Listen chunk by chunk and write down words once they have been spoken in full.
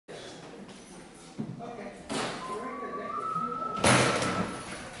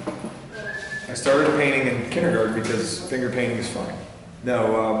I started painting in kindergarten because finger painting is fun.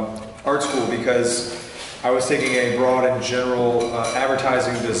 No, art school because I was taking a broad and general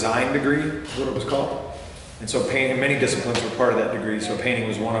advertising design degree, is what it was called. And so painting, many disciplines were part of that degree, so painting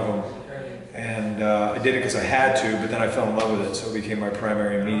was one of them. And I did it because I had to, but then I fell in love with it, so it became my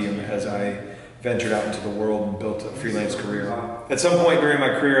primary medium as I ventured out into the world and built a freelance career. At some point during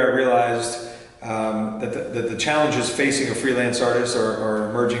my career, I realized that the challenges facing a freelance artist or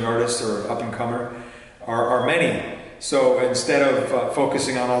emerging artist or up-and-comer are many. So instead of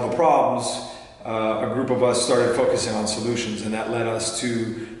focusing on all the problems, a group of us started focusing on solutions, and that led us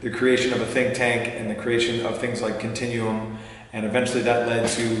to the creation of a think tank and the creation of things like Continuum, and eventually that led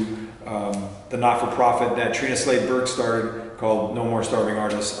to the not-for-profit that Trina Slade-Burke started called No More Starving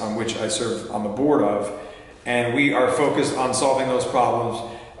Artists, on which I serve on the board of. And we are focused on solving those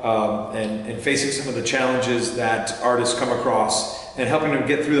problems and facing some of the challenges that artists come across and helping them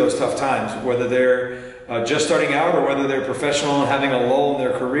get through those tough times, whether they're just starting out or whether they're professional and having a lull in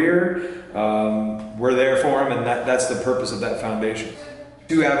their career. We're there for them, and that's the purpose of that foundation.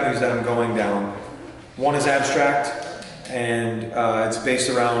 Two avenues that I'm going down. One is abstract, and it's based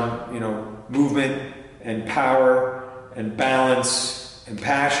around, you know, movement and power and balance and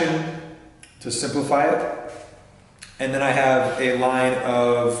passion, to simplify it. And then I have a line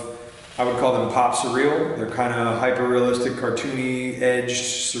of, I would call them pop surreal. They're kind of hyper-realistic, cartoony, edged,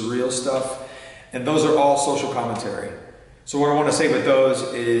 surreal stuff. And those are all social commentary. So what I want to say with those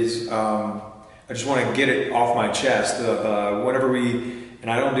is, I just want to get it off my chest. Whenever and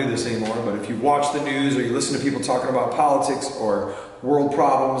I don't do this anymore, but if you watch the news or you listen to people talking about politics or world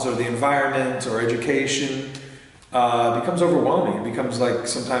problems or the environment or education, it becomes overwhelming. It becomes like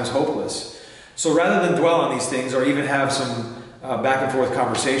sometimes hopeless. So rather than dwell on these things or even have some back and forth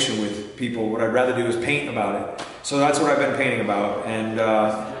conversation with people, what I'd rather do is paint about it. So that's what I've been painting about. And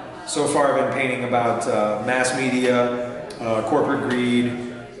so far I've been painting about mass media, corporate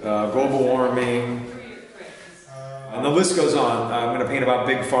greed, global warming, and the list goes on. I'm going to paint about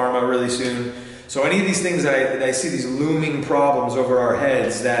big pharma really soon. So any of these things that I see, these looming problems over our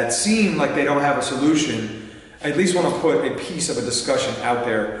heads that seem like they don't have a solution, I at least want to put a piece of a discussion out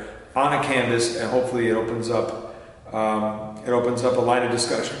there on a canvas, and hopefully it opens up a line of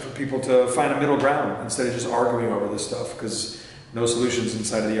discussion for people to find a middle ground instead of just arguing over this stuff, because no solutions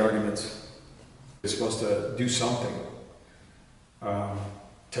inside of the arguments. It's supposed to do something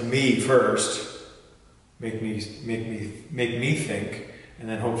to me first. Make me think, and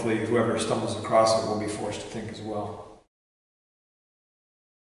then hopefully whoever stumbles across it will be forced to think as well.